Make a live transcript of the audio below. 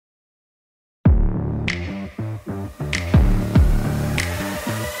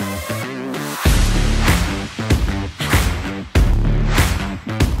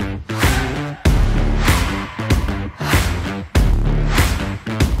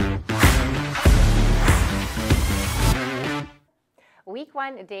week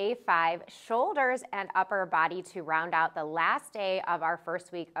 1, day 5, shoulders and upper body to round out the last day of our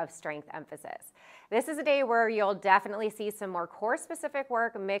first week of strength emphasis. This is a day where you'll definitely see some more core specific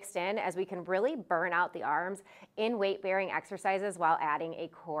work mixed in as we can really burn out the arms in weight bearing exercises while adding a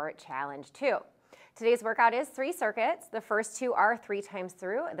core challenge too. Today's workout is 3 circuits. The first 2 are 3 times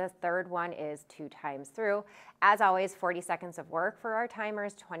through. The third one is 2 times through. As always, 40 seconds of work for our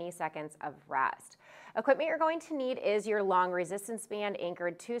timers, 20 seconds of rest. Equipment you're going to need is your long resistance band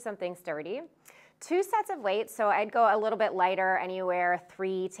anchored to something sturdy. 2 sets of weights, so I'd go a little bit lighter, anywhere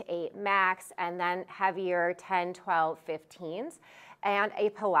 3 to 8 max, and then heavier 10, 12, 15s, and a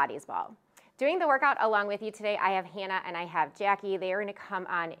Pilates ball. Doing the workout along with you today, I have Hannah and I have Jackie. They are going to come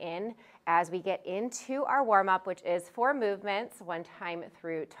on in as we get into our warm-up, which is 4 movements, 1 time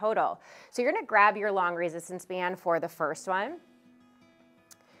through total. So you're going to grab your long resistance band for the first one.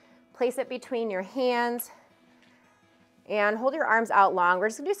 Place it between your hands and hold your arms out long. We're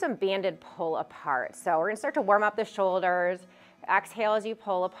just going to do some banded pull apart. So we're going to start to warm up the shoulders. Exhale as you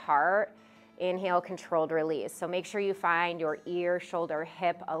pull apart. Inhale, controlled release. So make sure you find your ear, shoulder,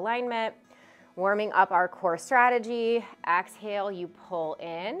 hip alignment. Warming up our core strategy. Exhale, you pull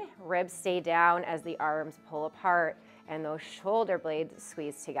in. Ribs stay down as the arms pull apart and those shoulder blades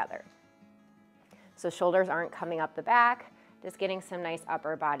squeeze together. So shoulders aren't coming up the back, just getting some nice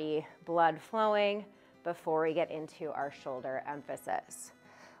upper body blood flowing before we get into our shoulder emphasis.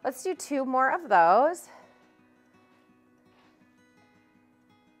 Let's do 2 more of those.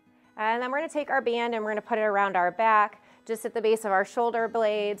 And then we're going to take our band and we're going to put it around our back, just at the base of our shoulder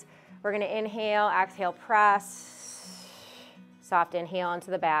blades. We're going to inhale, exhale, press, soft inhale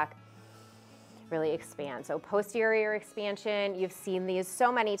into the back, really expand. So posterior expansion, you've seen these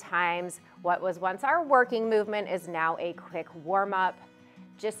so many times. What was once our working movement is now a quick warm up,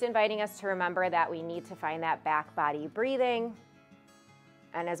 just inviting us to remember that we need to find that back body breathing.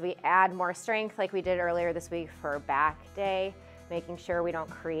 And as we add more strength like we did earlier this week for back day, making sure we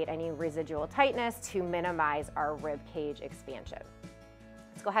don't create any residual tightness to minimize our rib cage expansion.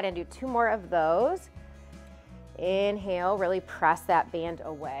 Let's go ahead and do 2 more of those. Inhale, really press that band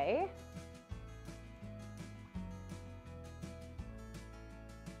away.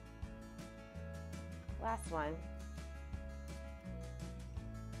 Last one.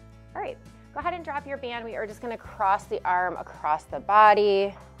 All right, go ahead and drop your band. We are just going to cross the arm across the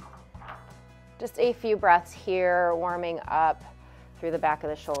body. Just a few breaths here, warming up through the back of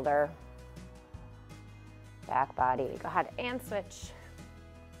the shoulder, back body. Go ahead and switch.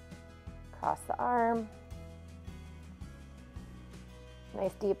 Cross the arm.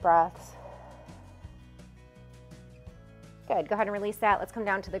 Nice deep breaths. Good, go ahead and release that. Let's come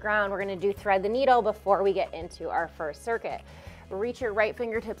down to the ground. We're going to do thread the needle before we get into our first circuit. Reach your right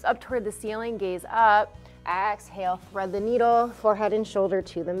fingertips up toward the ceiling, gaze up. Exhale, thread the needle, forehead and shoulder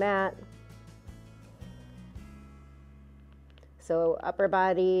to the mat. So upper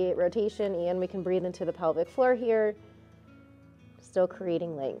body rotation, and we can breathe into the pelvic floor here, still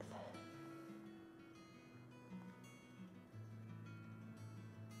creating length.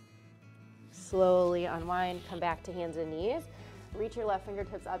 Slowly unwind, come back to hands and knees. Reach your left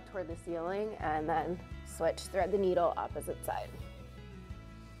fingertips up toward the ceiling and then switch, thread the needle opposite side.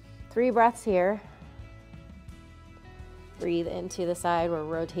 3 breaths here. Breathe into the side we're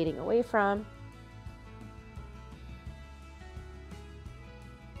rotating away from.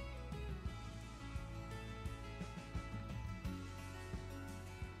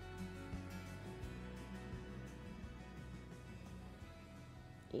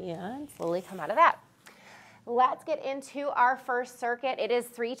 And slowly come out of that. Let's get into our first circuit. It is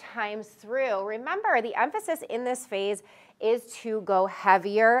 3 times through. Remember, the emphasis in this phase is to go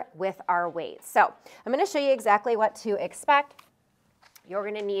heavier with our weights. So I'm going to show you exactly what to expect. You're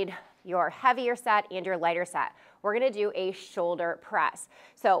going to need your heavier set and your lighter set. We're going to do a shoulder press.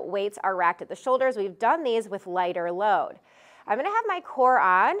 So weights are racked at the shoulders. We've done these with lighter load. I'm going to have my core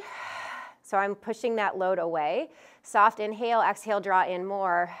on. So I'm pushing that load away. Soft inhale, exhale, draw in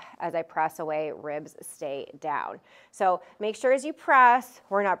more. As I press away, ribs stay down. So make sure as you press,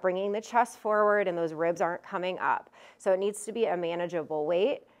 we're not bringing the chest forward and those ribs aren't coming up. So it needs to be a manageable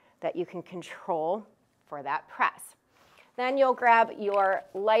weight that you can control for that press. Then you'll grab your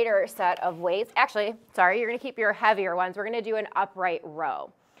lighter set of weights. Actually, sorry, you're gonna keep your heavier ones. We're gonna do an upright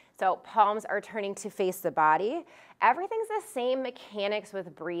row. So palms are turning to face the body. Everything's the same mechanics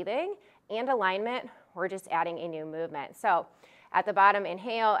with breathing and alignment. We're just adding a new movement. So at the bottom,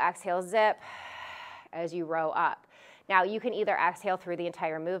 inhale, exhale, zip as you row up. Now you can either exhale through the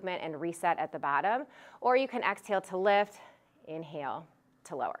entire movement and reset at the bottom, or you can exhale to lift, inhale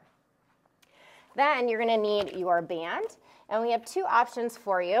to lower. Then you're gonna need your band, and we have two options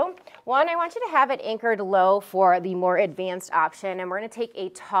for you. One, I want you to have it anchored low for the more advanced option, and we're gonna take a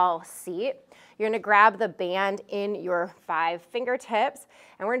tall seat. You're gonna grab the band in your 5 fingertips,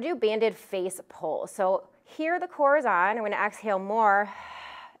 and we're gonna do banded face pull. So here the core is on. I'm gonna exhale more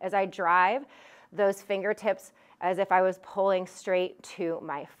as I drive those fingertips as if I was pulling straight to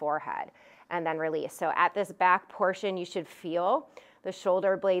my forehead, and then release. So at this back portion, you should feel the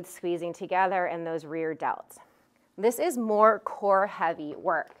shoulder blades squeezing together and those rear delts. This is more core heavy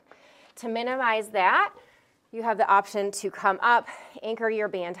work. To minimize that, you have the option to come up, anchor your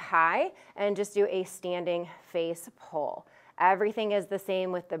band high, and just do a standing face pull. Everything is the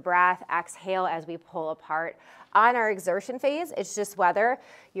same with the breath. Exhale as we pull apart. On our exertion phase, it's just whether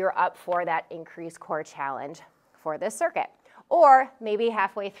you're up for that increased core challenge for this circuit. Or maybe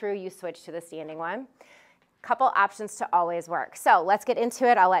halfway through you switch to the standing one. Couple options to always work. So let's get into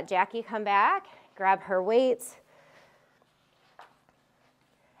it. I'll let Jackie come back, grab her weights.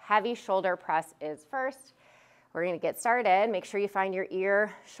 Heavy shoulder press is first. We're gonna get started. Make sure you find your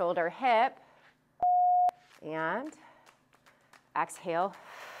ear, shoulder, hip. And exhale,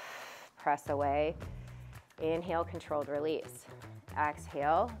 press away. Inhale, controlled release.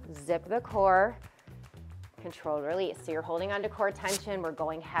 Exhale, zip the core, controlled release. So you're holding onto core tension. We're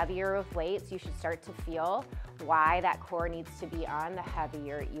going heavier with weights. You should start to feel why that core needs to be on the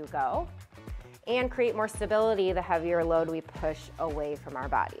heavier you go. And create more stability the heavier load we push away from our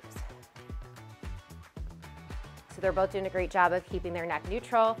bodies. So they're both doing a great job of keeping their neck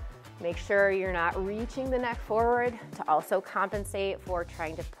neutral. Make sure you're not reaching the neck forward to also compensate for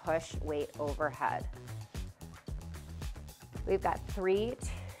trying to push weight overhead. We've got 3,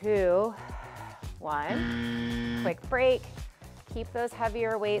 2, 1. Quick break. Keep those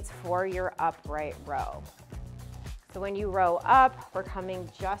heavier weights for your upright row. So when you row up, we're coming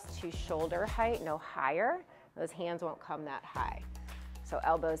just to shoulder height, no higher. Those hands won't come that high. So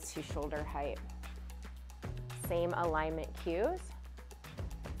elbows to shoulder height. Same alignment cues.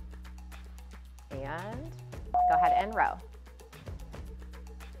 And go ahead and row.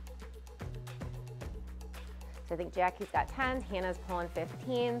 So I think Jackie's got 10s, Hannah's pulling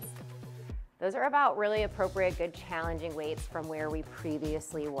 15s. Those are about really appropriate, good, challenging weights from where we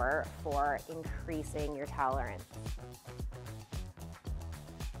previously were for increasing your tolerance.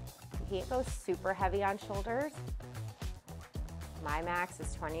 You can't go super heavy on shoulders. My max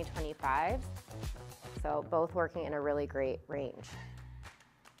is 20, 25. So both working in a really great range.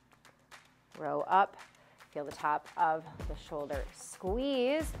 Row up, feel the top of the shoulder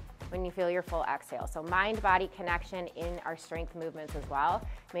squeeze when you feel your full exhale. So mind-body connection in our strength movements as well.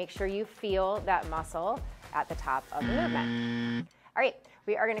 Make sure you feel that muscle at the top of the movement. All right,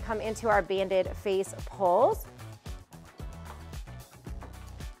 we are gonna come into our banded face pulls.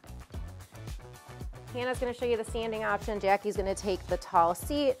 Hannah's gonna show you the standing option. Jackie's gonna take the tall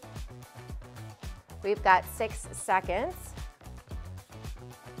seat. We've got 6 seconds.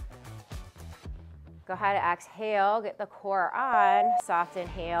 Go ahead and exhale, get the core on, soft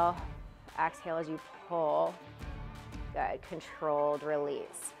inhale, exhale as you pull. Good, controlled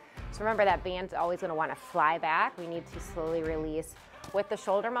release. So remember that band's always gonna wanna fly back. We need to slowly release with the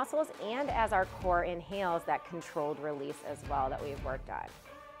shoulder muscles and as our core inhales, that controlled release as well that we've worked on.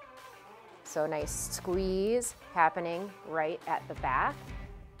 So nice squeeze happening right at the back.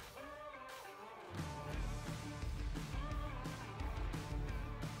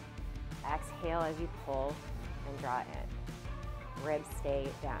 Exhale as you pull and draw in. Ribs stay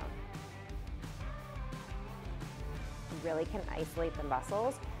down. You really can isolate the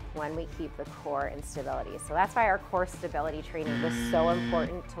muscles when we keep the core in stability. So that's why our core stability training was so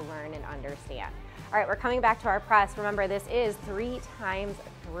important to learn and understand. All right, we're coming back to our press. Remember, this is 3 times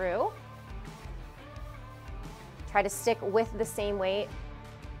through. Try to stick with the same weight.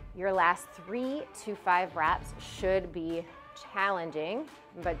 Your last 3 to 5 reps should be challenging,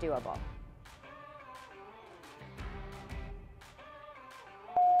 but doable.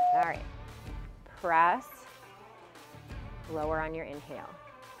 All right, press, lower on your inhale.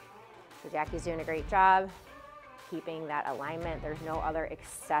 So Jackie's doing a great job keeping that alignment. There's no other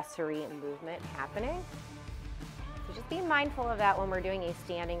accessory movement happening. So just be mindful of that when we're doing a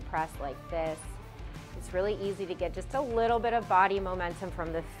standing press like this. It's really easy to get just a little bit of body momentum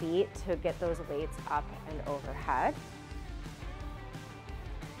from the feet to get those weights up and overhead.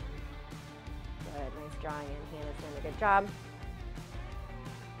 Good, nice drawing in. Hannah's doing a good job.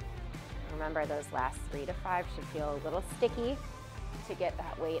 Remember, those last 3 to 5 should feel a little sticky to get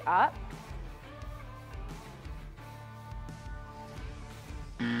that weight up.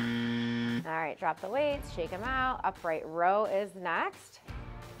 All right, drop the weights, shake them out. Upright row is next.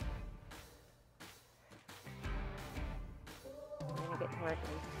 get to work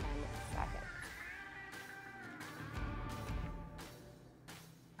in 10 seconds.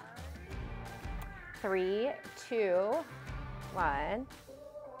 Three, two, one.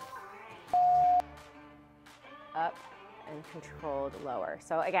 Up and controlled lower.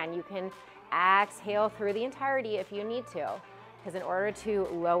 So again, you can exhale through the entirety if you need to, because in order to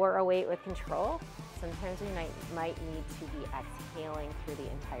lower a weight with control, sometimes you might need to be exhaling through the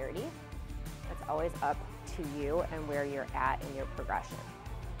entirety. That's always up to you and where you're at in your progression.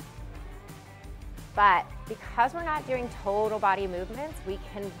 But because we're not doing total body movements, we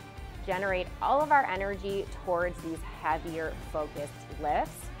can generate all of our energy towards these heavier focused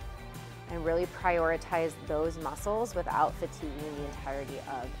lifts and really prioritize those muscles without fatiguing the entirety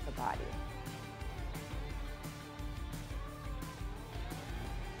of the body.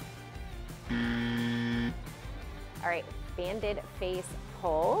 All right, banded face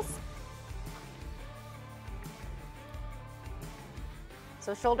pulls.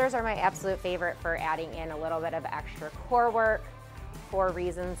 So shoulders are my absolute favorite for adding in a little bit of extra core work for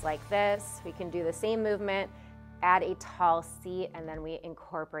reasons like this. We can do the same movement, add a tall seat, and then we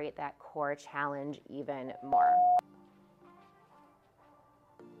incorporate that core challenge even more.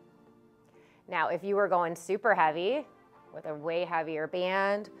 Now, if you were going super heavy with a way heavier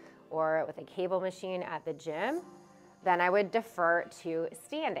band or with a cable machine at the gym, then I would defer to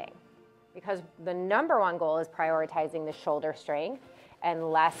standing, because the number one goal is prioritizing the shoulder strength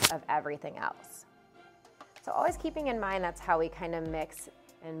and less of everything else. So always keeping in mind that's how we kind of mix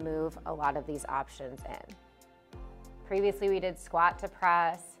and move a lot of these options in. Previously we did squat to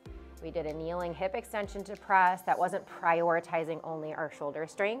press, we did a kneeling hip extension to press. That wasn't prioritizing only our shoulder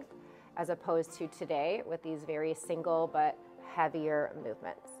strength, as opposed to today with these very single but heavier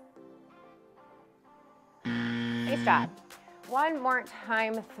movements. Nice job. One more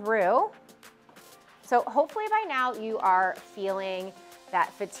time through. So hopefully by now you are feeling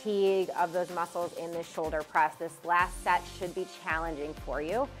that fatigue of those muscles in the shoulder press. This last set should be challenging for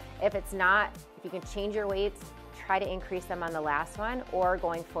you. If it's not, if you can change your weights, try to increase them on the last one, or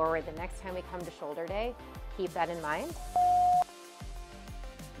going forward, the next time we come to shoulder day, keep that in mind,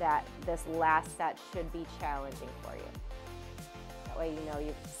 that this last set should be challenging for you. That way you know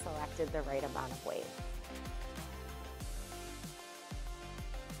you've selected the right amount of weight.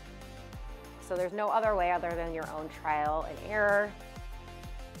 So there's no other way other than your own trial and error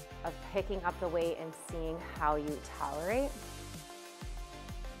of picking up the weight and seeing how you tolerate.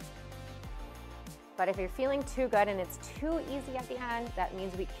 But if you're feeling too good and it's too easy at the end, that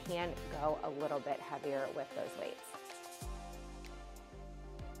means we can go a little bit heavier with those weights.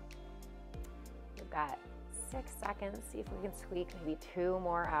 We've got 6 seconds. See if we can squeak maybe 2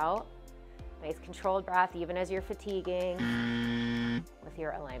 more out. Nice controlled breath, even as you're fatiguing with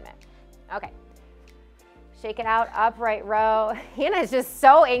your alignment. Okay. Shake it out, upright row. Hannah's just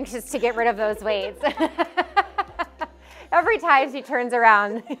so anxious to get rid of those weights. Every time she turns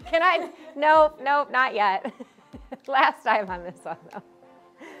around, can I? Nope, not yet. Last time on this one though.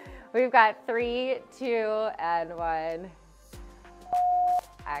 We've got 3, 2, and 1.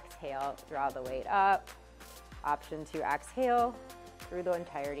 Exhale, draw the weight up. Option to exhale through the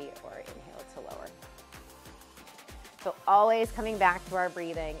entirety or inhale to lower. So always coming back to our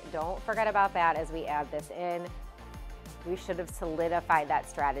breathing. Don't forget about that as we add this in. We should have solidified that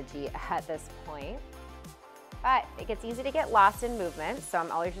strategy at this point. But it gets easy to get lost in movement, so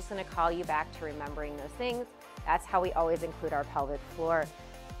I'm always just gonna call you back to remembering those things. That's how we always include our pelvic floor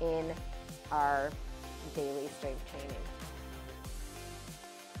in our daily strength training.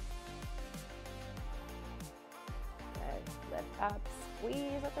 Good. Lift up,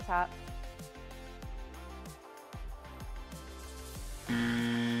 squeeze at the top.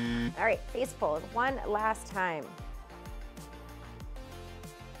 All right, face pulls, one last time.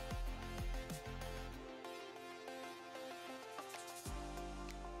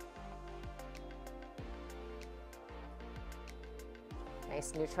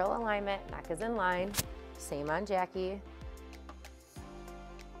 Nice neutral alignment, neck is in line. Same on Jackie.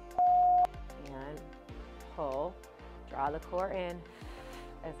 And pull, draw the core in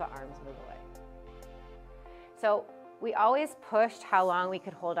as the arms move away. So we always pushed how long we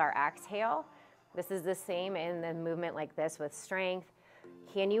could hold our exhale. This is the same in the movement like this with strength.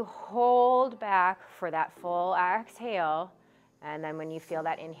 Can you hold back for that full exhale? And then when you feel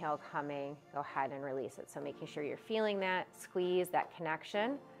that inhale coming, go ahead and release it. So making sure you're feeling that squeeze, that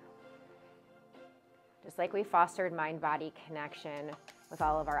connection. Just like we fostered mind-body connection with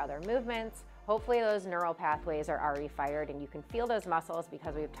all of our other movements, hopefully those neural pathways are already fired and you can feel those muscles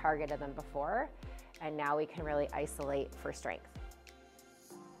because we've targeted them before. And now we can really isolate for strength.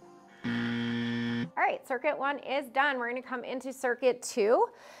 All right, circuit 1 is done. We're gonna come into circuit 2.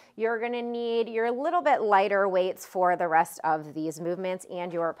 You're gonna need your little bit lighter weights for the rest of these movements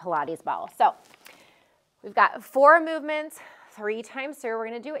and your Pilates ball. So we've got 4 movements, 3 times through. We're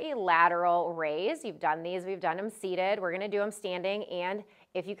gonna do a lateral raise. You've done these, we've done them seated. We're gonna do them standing, and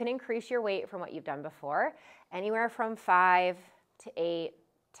if you can increase your weight from what you've done before, anywhere from 5 to 8,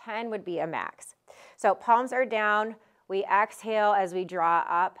 10 would be a max. So palms are down, we exhale as we draw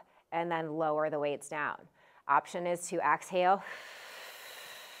up and then lower the weights down. Option is to exhale,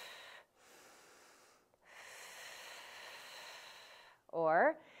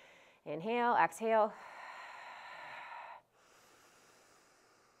 or inhale, exhale,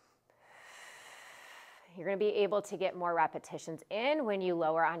 you're going to be able to get more repetitions in when you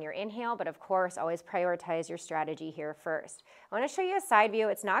lower on your inhale, but of course, always prioritize your strategy here first. I want to show you a side view.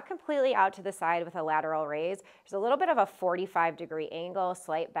 It's not completely out to the side with a lateral raise. There's a little bit of a 45-degree angle,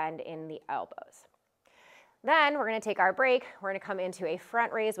 slight bend in the elbows. Then we're going to take our break. We're going to come into a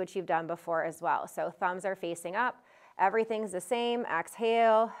front raise, which you've done before as well. So thumbs are facing up. Everything's the same.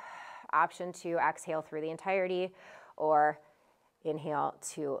 Exhale. Option to exhale through the entirety, or inhale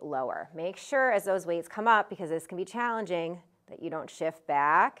to lower. Make sure as those weights come up, because this can be challenging, that you don't shift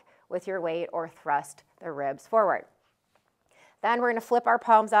back with your weight or thrust the ribs forward. Then we're going to flip our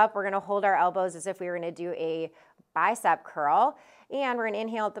palms up. We're going to hold our elbows as if we were going to do a bicep curl. And we're going to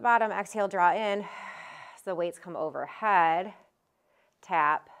inhale at the bottom, exhale, draw in. So the weights come overhead.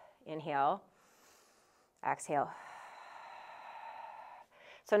 Tap, inhale, exhale.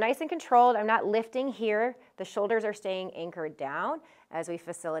 So nice and controlled. I'm not lifting here. The shoulders are staying anchored down as we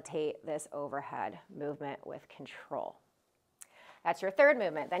facilitate this overhead movement with control. That's your third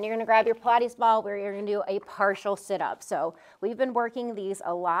movement. Then you're going to grab your Pilates ball where you're going to do a partial sit-up. So we've been working these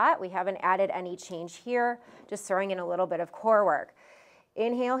a lot. We haven't added any change here, just throwing in a little bit of core work.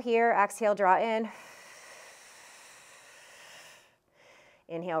 Inhale here, exhale, draw in.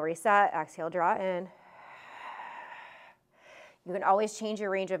 Inhale, reset, exhale, draw in. You can always change your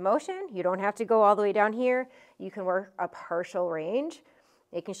range of motion. You don't have to go all the way down here. You can work a partial range,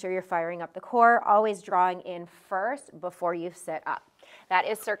 making sure you're firing up the core, always drawing in first before you sit up. That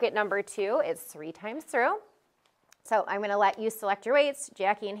is circuit number 2. It's 3 times through. So I'm gonna let you select your weights.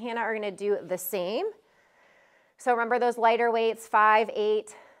 Jackie and Hannah are gonna do the same. So remember those lighter weights, 5,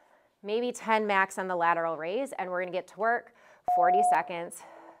 8, maybe 10 max on the lateral raise, and we're gonna get to work. 40 seconds,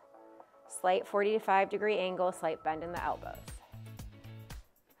 slight 45-degree angle, slight bend in the elbows.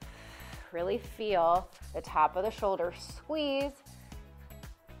 Really feel the top of the shoulder squeeze,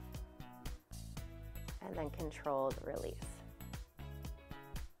 and then controlled release.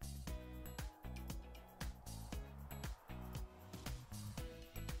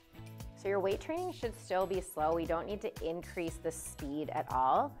 So your weight training should still be slow. We don't need to increase the speed at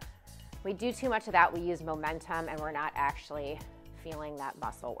all. We do too much of that, we use momentum, and we're not actually feeling that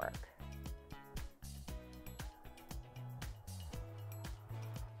muscle work.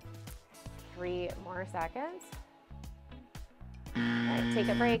 Three more seconds. All right, take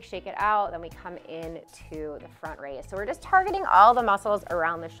a break, shake it out, then we come into the front raise. So we're just targeting all the muscles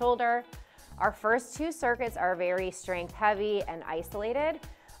around the shoulder. Our first 2 circuits are very strength heavy and isolated.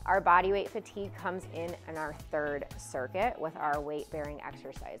 Our body weight fatigue comes in our 3rd circuit with our weight bearing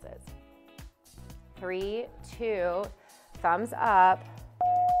exercises. 3, 2, thumbs up,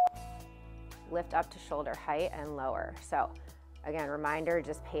 lift up to shoulder height and lower. So again, reminder,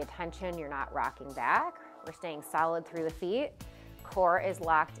 just pay attention. You're not rocking back. We're staying solid through the feet. Core is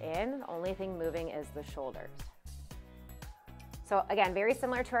locked in. The only thing moving is the shoulders. So again, very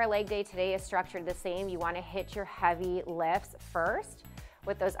similar to our leg day, today is structured the same. You want to hit your heavy lifts first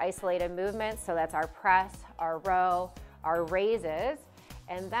with those isolated movements. So that's our press, our row, our raises,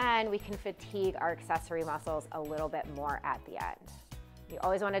 and then we can fatigue our accessory muscles a little bit more at the end. You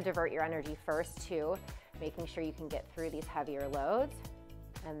always want to divert your energy first to making sure you can get through these heavier loads,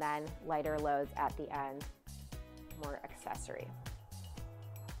 and then lighter loads at the end, more accessory.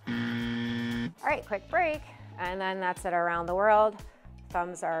 All right, quick break, and then that's it around the world.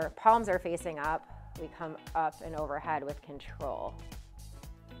 Palms are facing up. We come up and overhead with control.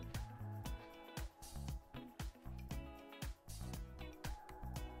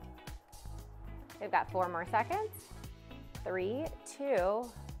 We've got 4 more seconds. 3, 2,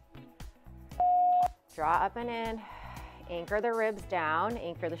 draw up and in, anchor the ribs down,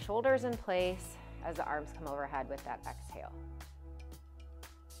 anchor the shoulders in place as the arms come overhead with that exhale.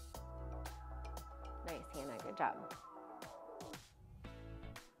 Nice, Hannah, good job.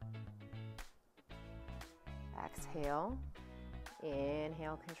 Exhale,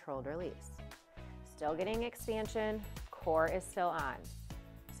 inhale, controlled release. Still getting expansion, core is still on.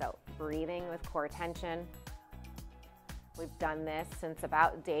 So breathing with core tension. We've done this since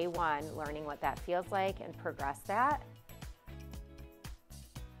about day one, learning what that feels like and progress that.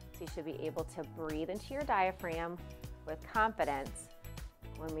 So you should be able to breathe into your diaphragm with confidence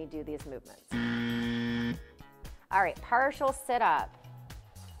when we do these movements. All right, partial sit-up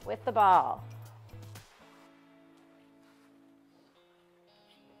with the ball.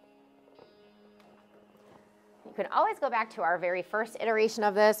 You can always go back to our very first iteration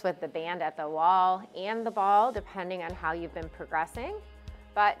of this with the band at the wall and the ball, depending on how you've been progressing.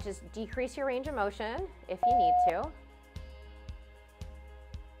 But just decrease your range of motion if you need to.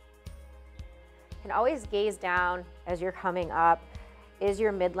 You can always gaze down as you're coming up. Is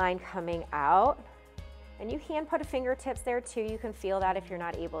your midline coming out? And you can put a fingertips there too. You can feel that if you're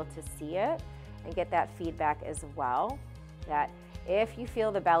not able to see it and get that feedback as well. That if you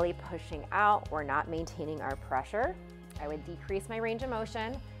feel the belly pushing out, we're not maintaining our pressure. I would decrease my range of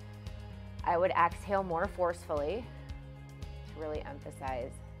motion. I would exhale more forcefully to really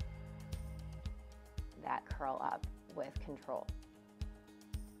emphasize that curl up with control.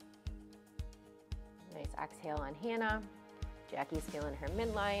 Nice exhale on Hannah. Jackie's feeling her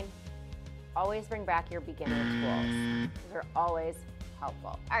midline. Always bring back your beginner tools. These are always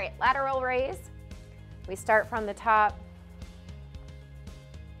helpful. All right, lateral raise. We start from the top.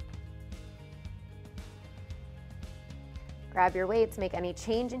 Grab your weights, make any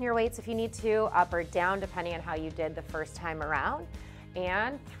change in your weights if you need to, up or down, depending on how you did the first time around.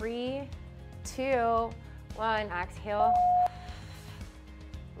 And 3, 2, 1, exhale,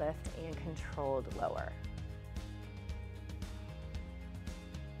 lift and controlled lower.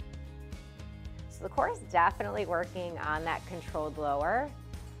 So the core is definitely working on that controlled lower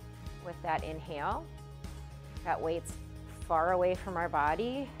with that inhale. Got weights far away from our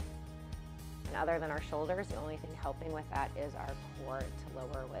body. And other than our shoulders, the only thing helping with that is our core to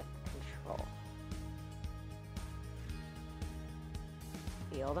lower with control.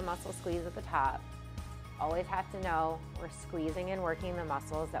 Feel the muscle squeeze at the top. Always have to know we're squeezing and working the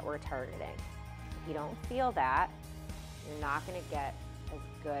muscles that we're targeting. If you don't feel that, you're not going to get as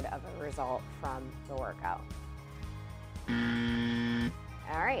good of a result from the workout.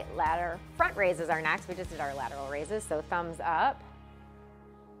 All right, front raises are next. We just did our lateral raises, so thumbs up.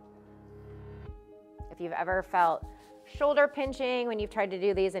 If you've ever felt shoulder pinching when you've tried to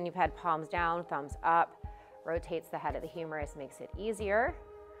do these and you've had palms down, thumbs up, rotates the head of the humerus, makes it easier.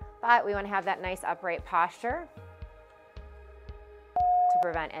 But we want to have that nice upright posture to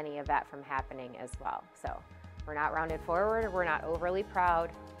prevent any of that from happening as well. So we're not rounded forward, we're not overly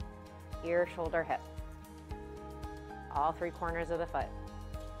proud. Ear, shoulder, hip. All 3 corners of the foot.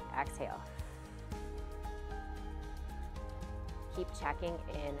 Exhale. Keep checking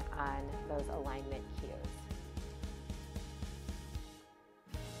in on those alignment cues.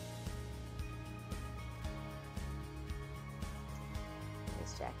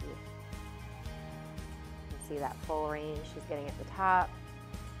 Nice, Jackie. You can see that full range she's getting at the top.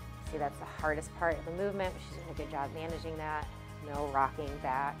 See, that's the hardest part of the movement. She's doing a good job managing that. No rocking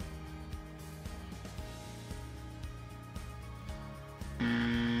back.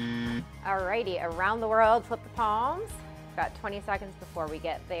 Alrighty, around the world, flip the palms. Got 20 seconds before we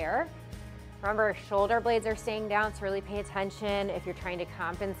get there. Remember, shoulder blades are staying down, so really pay attention if you're trying to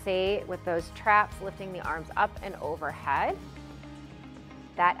compensate with those traps, lifting the arms up and overhead.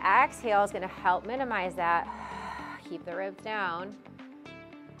 That exhale is going to help minimize that. Keep the ribs down.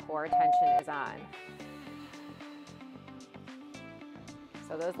 Core tension is on.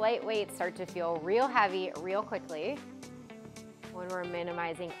 So those light weights start to feel real heavy real quickly when we're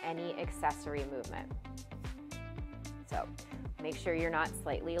minimizing any accessory movement. So make sure you're not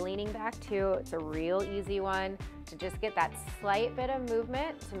slightly leaning back too. It's a real easy one to just get that slight bit of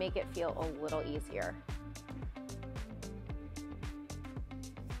movement to make it feel a little easier.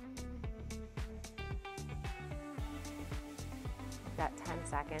 We've got 10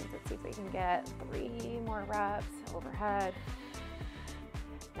 seconds. Let's see if we can get 3 more reps overhead.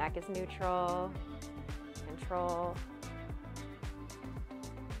 Neck is neutral, control.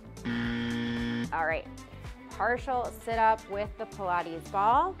 All right, partial sit up with the Pilates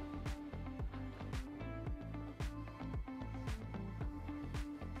ball.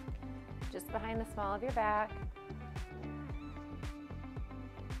 Just behind the small of your back.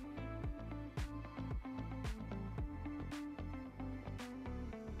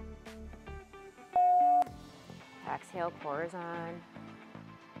 Exhale, cores on.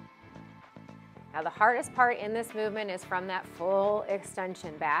 Now the hardest part in this movement is from that full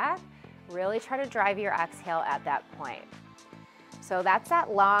extension back. Really try to drive your exhale at that point. So that's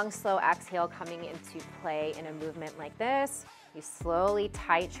that long, slow exhale coming into play in a movement like this. You slowly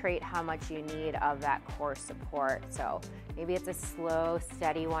titrate how much you need of that core support. So maybe it's a slow,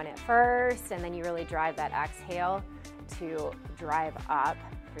 steady one at first, and then you really drive that exhale to drive up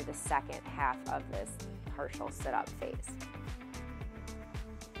through the second half of this partial sit-up phase.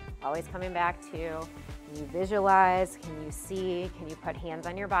 Always coming back to, can you visualize, can you see, can you put hands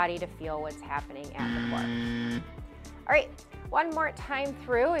on your body to feel what's happening at the core? All right, one more time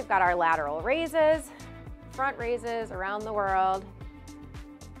through, we've got our lateral raises, front raises around the world.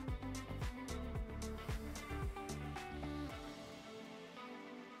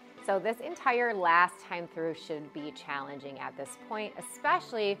 So this entire last time through should be challenging at this point,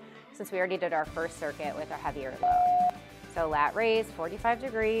 especially since we already did our first circuit with a heavier load. So lat raise, 45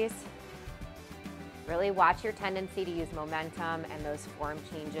 degrees. Really watch your tendency to use momentum and those form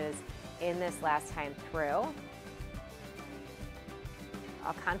changes in this last time through.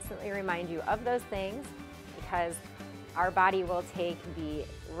 I'll constantly remind you of those things because our body will take the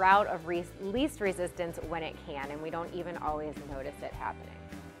route of least resistance when it can, and we don't even always notice it happening.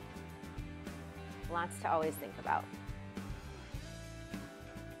 Lots to always think about.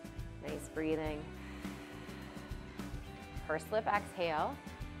 Nice breathing. First lip exhale.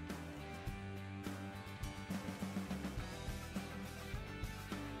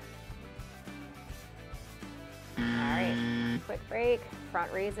 All right, quick break.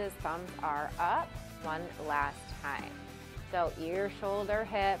 Front raises, thumbs are up. One last time. So ear, shoulder,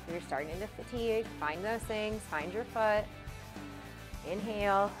 hip, you're starting to fatigue. Find those things, find your foot.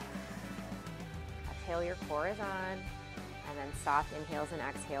 Inhale. Exhale, your core is on. And then soft inhales and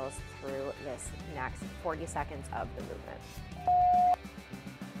exhales through this next 40 seconds of the movement.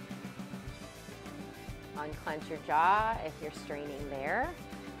 Unclench your jaw if you're straining there.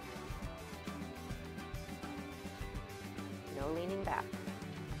 No leaning back.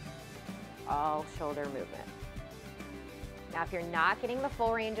 All shoulder movement. Now, if you're not getting the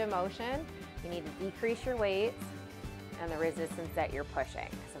full range of motion, you need to decrease your weights and the resistance that you're pushing.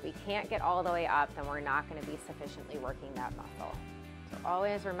 So if we can't get all the way up, then we're not going to be sufficiently working that muscle. So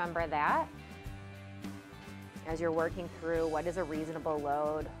always remember that as you're working through what is a reasonable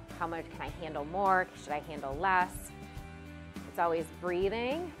load, how much can I handle more, should I handle less? It's always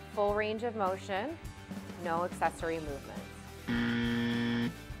breathing, full range of motion, no accessory movements.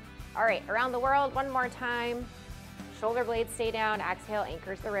 All right, around the world, one more time. Shoulder blades stay down, exhale,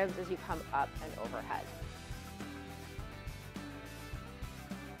 anchors the ribs as you come up and overhead.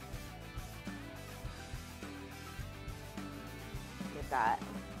 We've got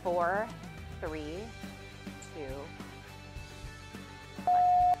 4, 3, 2, 1.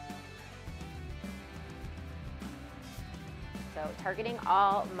 So targeting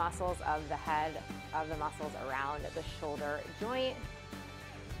all muscles of the head, of the muscles around the shoulder joint.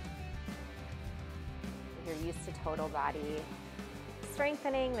 If you're used to total body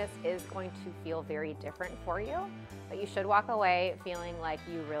strengthening, this is going to feel very different for you, but you should walk away feeling like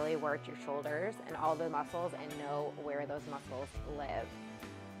you really worked your shoulders and all the muscles and know where those muscles live.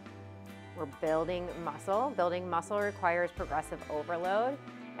 We're building muscle. Building muscle requires progressive overload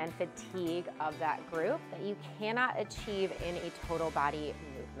and fatigue of that group that you cannot achieve in a total body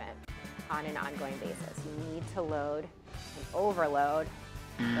movement on an ongoing basis. You need to load and overload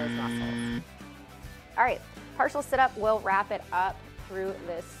those muscles. All right, partial sit-up, we'll wrap it up through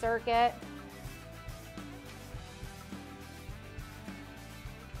this circuit.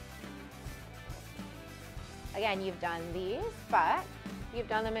 Again, you've done these, but you've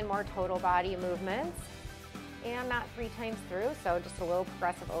done them in more total body movements and not 3 times through, so just a little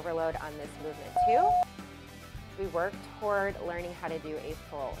progressive overload on this movement too. We work toward learning how to do a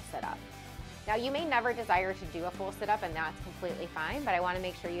full sit-up. Now, you may never desire to do a full sit-up, and that's completely fine, but I want to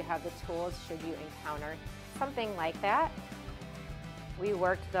make sure you have the tools should you encounter something like that. We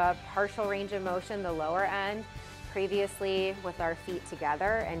worked the partial range of motion, the lower end, previously with our feet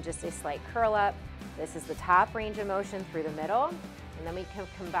together and just a slight curl up. This is the top range of motion through the middle, and then we can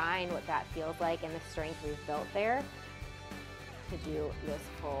combine what that feels like and the strength we've built there to do this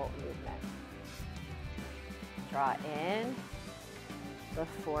full movement. Draw in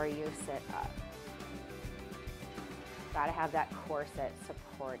before you sit up. Gotta have that corset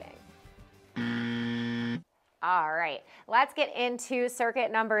supporting. All right, let's get into circuit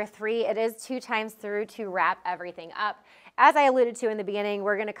number 3. It is 2 times through to wrap everything up. As I alluded to in the beginning,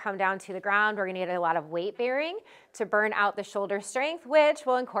 we're gonna come down to the ground. We're gonna get a lot of weight bearing to burn out the shoulder strength, which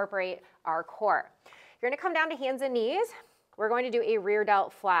will incorporate our core. You're gonna come down to hands and knees. We're going to do a rear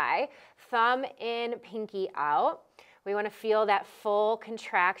delt fly, thumb in, pinky out. We want to feel that full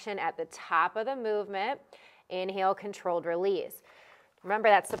contraction at the top of the movement. Inhale, controlled release. Remember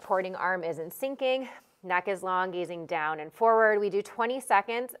that supporting arm isn't sinking. Neck is long, gazing down and forward. We do 20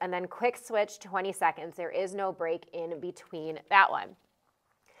 seconds and then quick switch 20 seconds. There is no break in between that one.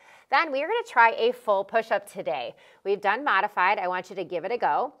 Then we are going to try a full push-up today. We've done modified. I want you to give it a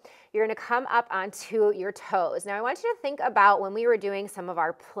go. You're going to come up onto your toes. Now I want you to think about when we were doing some of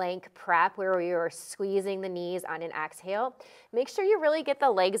our plank prep where we were squeezing the knees on an exhale. Make sure you really get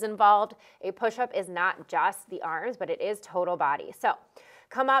the legs involved. A push-up is not just the arms, but it is total body. So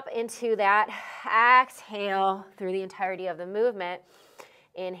come up into that exhale through the entirety of the movement.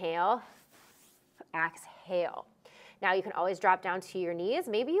 Inhale, exhale. Now you can always drop down to your knees.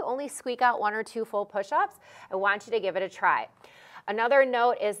 Maybe you only squeak out 1 or 2 full push-ups. I want you to give it a try. Another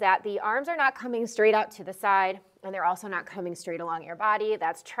note is that the arms are not coming straight out to the side, and they're also not coming straight along your body.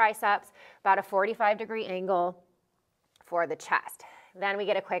 That's triceps, about a 45-degree angle for the chest. Then we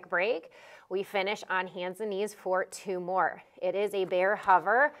get a quick break. We finish on hands and knees for 2 more. It is a bear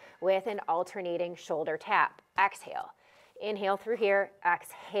hover with an alternating shoulder tap. Exhale. Inhale through here,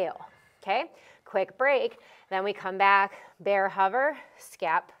 exhale. Okay, quick break. Then we come back, bear hover,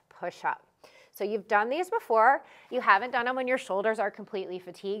 scap, push up. So you've done these before. You haven't done them when your shoulders are completely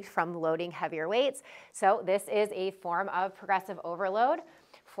fatigued from loading heavier weights. So this is a form of progressive overload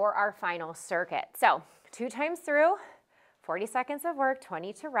for our final circuit. So 2 times through, 40 seconds of work,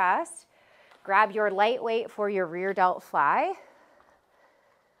 20 to rest. Grab your lightweight for your rear delt fly.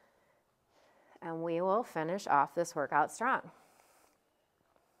 And we will finish off this workout strong.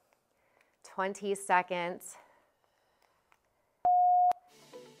 20 seconds,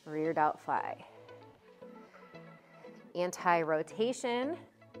 rear delt fly. Anti-rotation,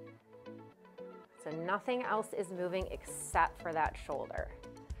 so nothing else is moving except for that shoulder.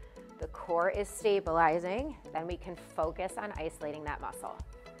 The core is stabilizing, then we can focus on isolating that muscle.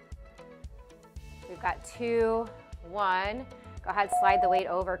 We've got 2, 1. Go ahead, slide the weight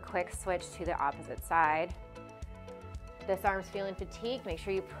over, quick switch to the opposite side. This arm's feeling fatigued, make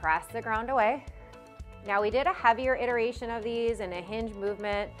sure you press the ground away. Now we did a heavier iteration of these in a hinge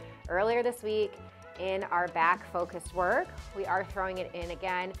movement earlier this week in our back focused work. We are throwing it in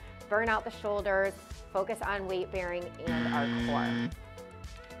again, burn out the shoulders, focus on weight bearing and our core.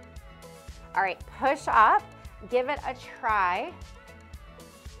 All right, push up, give it a try.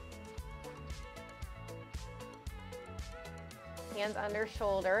 Hands under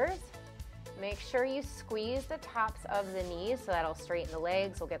shoulders. Make sure you squeeze the tops of the knees so that'll straighten the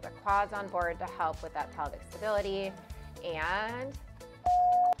legs. We'll get the quads on board to help with that pelvic stability. And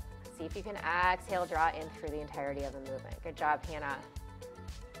see if you can exhale, draw in through the entirety of the movement. Good job, Hannah.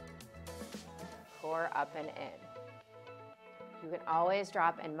 Core up and in. You can always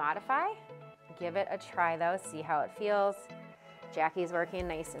drop and modify. Give it a try though, see how it feels. Jackie's working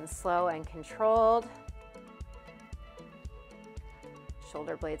nice and slow and controlled.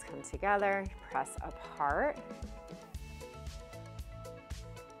 Shoulder blades come together, press apart.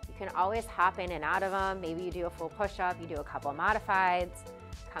 You can always hop in and out of them. Maybe you do a full push-up, you do a couple modifieds,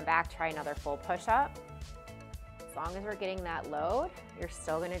 come back, try another full push-up. As long as we're getting that load, you're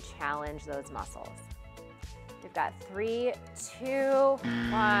still gonna challenge those muscles. We've got 3, 2,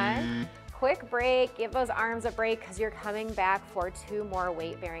 1. Quick break, give those arms a break because you're coming back for 2 more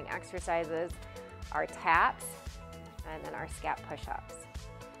weight-bearing exercises. Our taps, and then our scap push-ups.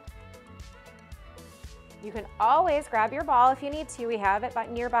 You can always grab your ball if you need to. We have it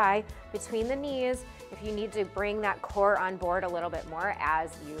nearby between the knees if you need to bring that core on board a little bit more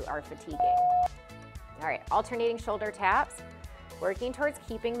as you are fatiguing. All right, alternating shoulder taps, working towards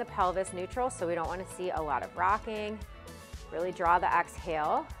keeping the pelvis neutral so we don't want to see a lot of rocking. Really draw the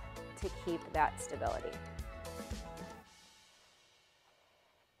exhale to keep that stability.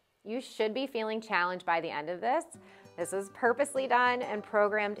 You should be feeling challenged by the end of this. This is purposely done and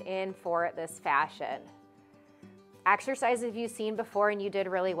programmed in for this fashion. Exercises you've seen before and you did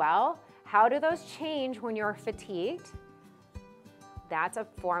really well, how do those change when you're fatigued? That's a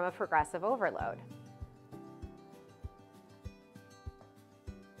form of progressive overload.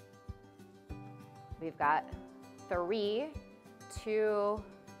 We've got 3, 2,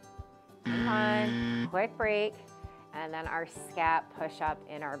 1, quick break, and then our scap push-up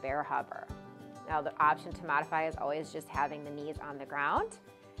in our bear hover. Now the option to modify is always just having the knees on the ground.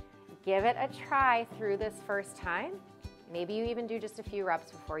 Give it a try through this first time. Maybe you even do just a few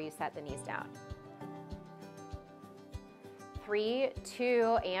reps before you set the knees down. 3,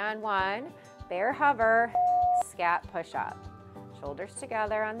 2, and 1. Bear hover, scap push-up. Shoulders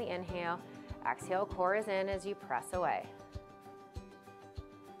together on the inhale. Exhale, core is in as you press away.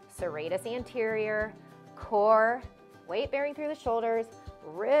 Serratus anterior, core, weight bearing through the shoulders,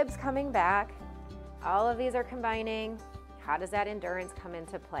 ribs coming back. All of these are combining. How does that endurance come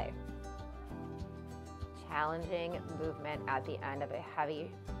into play? challenging movement at the end of a heavy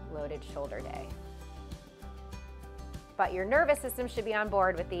loaded shoulder day. But your nervous system should be on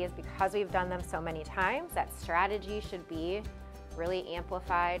board with these because we've done them so many times. That strategy should be really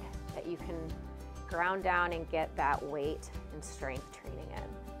amplified, that you can ground down and get that weight and strength training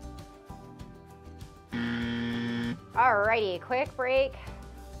in. Alrighty, quick break.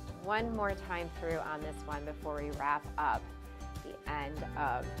 One more time through on this one before we wrap up the end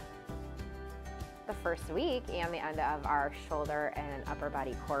of the first week and the end of our shoulder and upper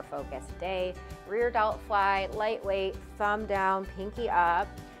body core focus day. Rear delt fly, lightweight, thumb down, pinky up.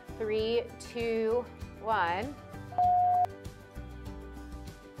 3, 2, 1.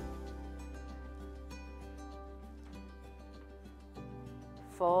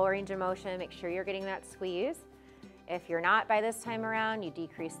 Full range of motion, make sure you're getting that squeeze. If you're not by this time around, you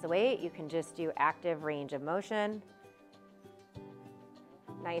decrease the weight, you can just do active range of motion.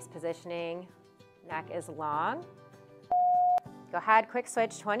 Nice positioning, neck is long. Go ahead, quick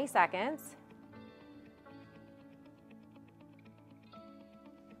switch, 20 seconds.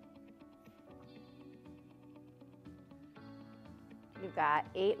 You've got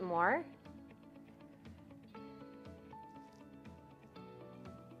 8 more.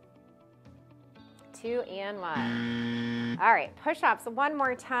 Two and 1. All right, push-ups one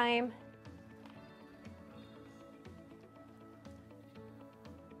more time.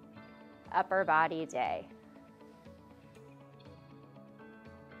 Upper body day.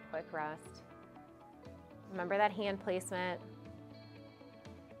 Quick rest. Remember that hand placement.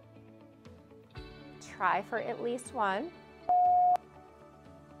 Try for at least 1. You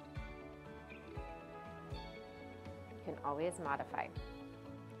can always modify.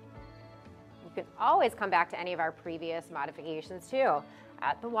 You can always come back to any of our previous modifications too.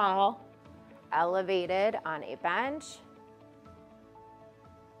 At the wall, elevated on a bench.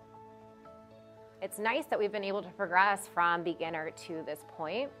 It's nice that we've been able to progress from beginner to this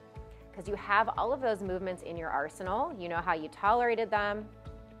point because you have all of those movements in your arsenal. You know how you tolerated them.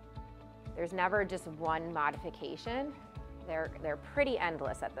 There's never just one modification. They're pretty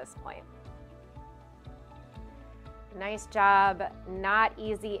endless at this point. Nice job. Not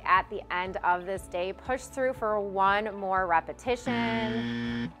easy at the end of this day. Push through for 1 more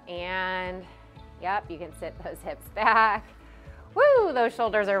repetition. And yep, you can sit those hips back. Woo, those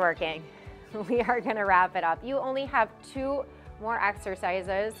shoulders are working. We are gonna wrap it up. You only have 2 more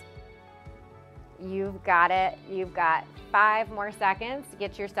exercises. You've got it. You've got 5 more seconds to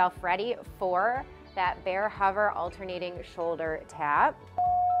get yourself ready for that bear hover alternating shoulder tap.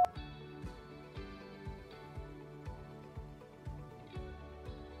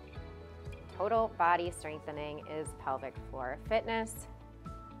 Total body strengthening is pelvic floor fitness.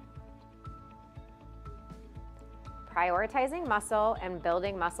 Prioritizing muscle and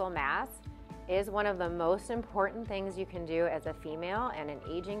building muscle mass is one of the most important things you can do as a female and an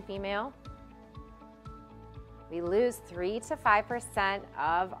aging female. We lose 3 to 5%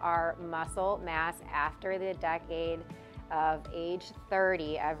 of our muscle mass after the decade of age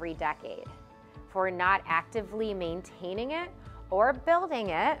 30 every decade. If we're not actively maintaining it or building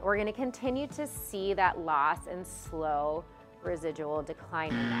it, we're gonna continue to see that loss and slow residual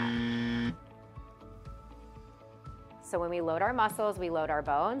decline in that. So when we load our muscles, we load our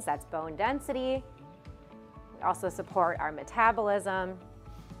bones. That's bone density. We also support our metabolism.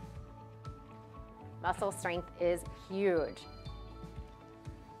 Muscle strength is huge.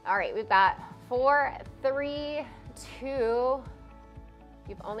 All right, we've got 4, 3, 2.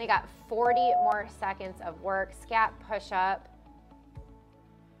 You've only got 40 more seconds of work. Scap push-up.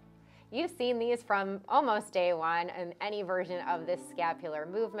 You've seen these from almost day one in any version of this scapular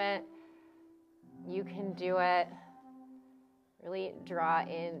movement. You can do it. Really draw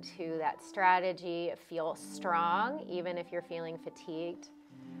into that strategy. Feel strong, even if you're feeling fatigued.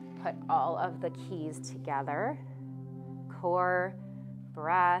 Put all of the keys together. Core,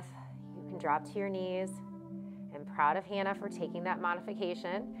 breath. You can drop to your knees. I'm proud of Hannah for taking that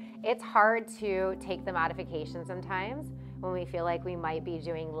modification. It's hard to take the modification sometimes when we feel like we might be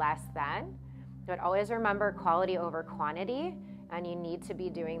doing less than. But always remember quality over quantity, and you need to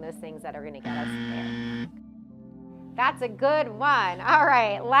be doing those things that are gonna get us there. That's a good one. All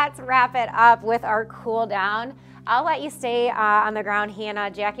right, let's wrap it up with our cool down. I'll let you stay on the ground,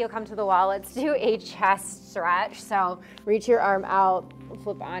 Hannah. Jackie will come to the wall. Let's do a chest stretch. So reach your arm out,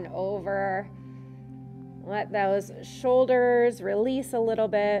 flip on over. Let those shoulders release a little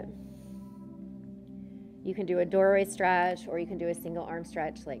bit. You can do a doorway stretch, or you can do a single arm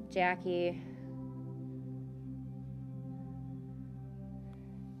stretch like Jackie.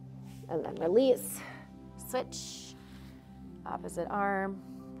 And then release, switch, opposite arm,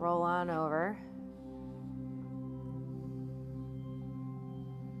 roll on over.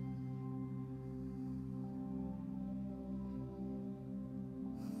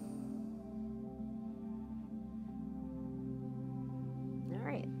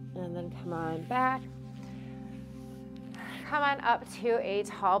 Come on back. Come on up to a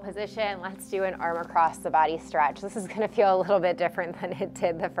tall position. Let's do an arm across the body stretch. This is gonna feel a little bit different than it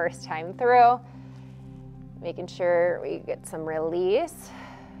did the first time through. Making sure we get some release,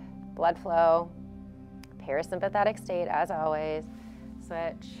 blood flow, parasympathetic state as always.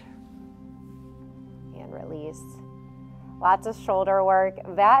 Switch and release. Lots of shoulder work.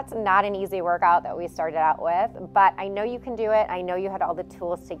 That's not an easy workout that we started out with, but I know you can do it. I know you had all the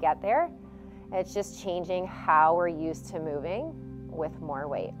tools to get there. It's just changing how we're used to moving with more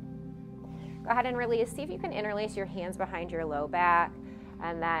weight. Go ahead and release. See if you can interlace your hands behind your low back,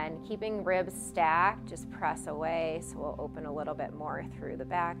 and then keeping ribs stacked, just press away. So we'll open a little bit more through the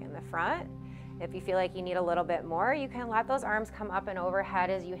back and the front. If you feel like you need a little bit more, you can let those arms come up and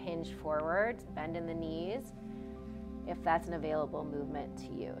overhead as you hinge forward, bend in the knees, if that's an available movement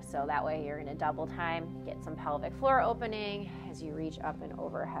to you. So that way you're gonna double time, get some pelvic floor opening as you reach up and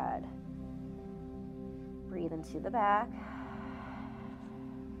overhead. Breathe into the back,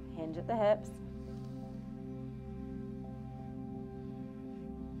 hinge at the hips.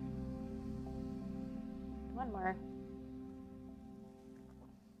 One more.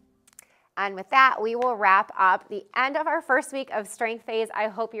 And with that, we will wrap up the end of our first week of strength phase. I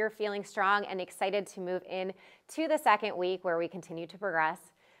hope you're feeling strong and excited to move in to the second week where we continue to progress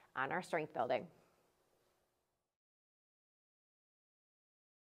on our strength building.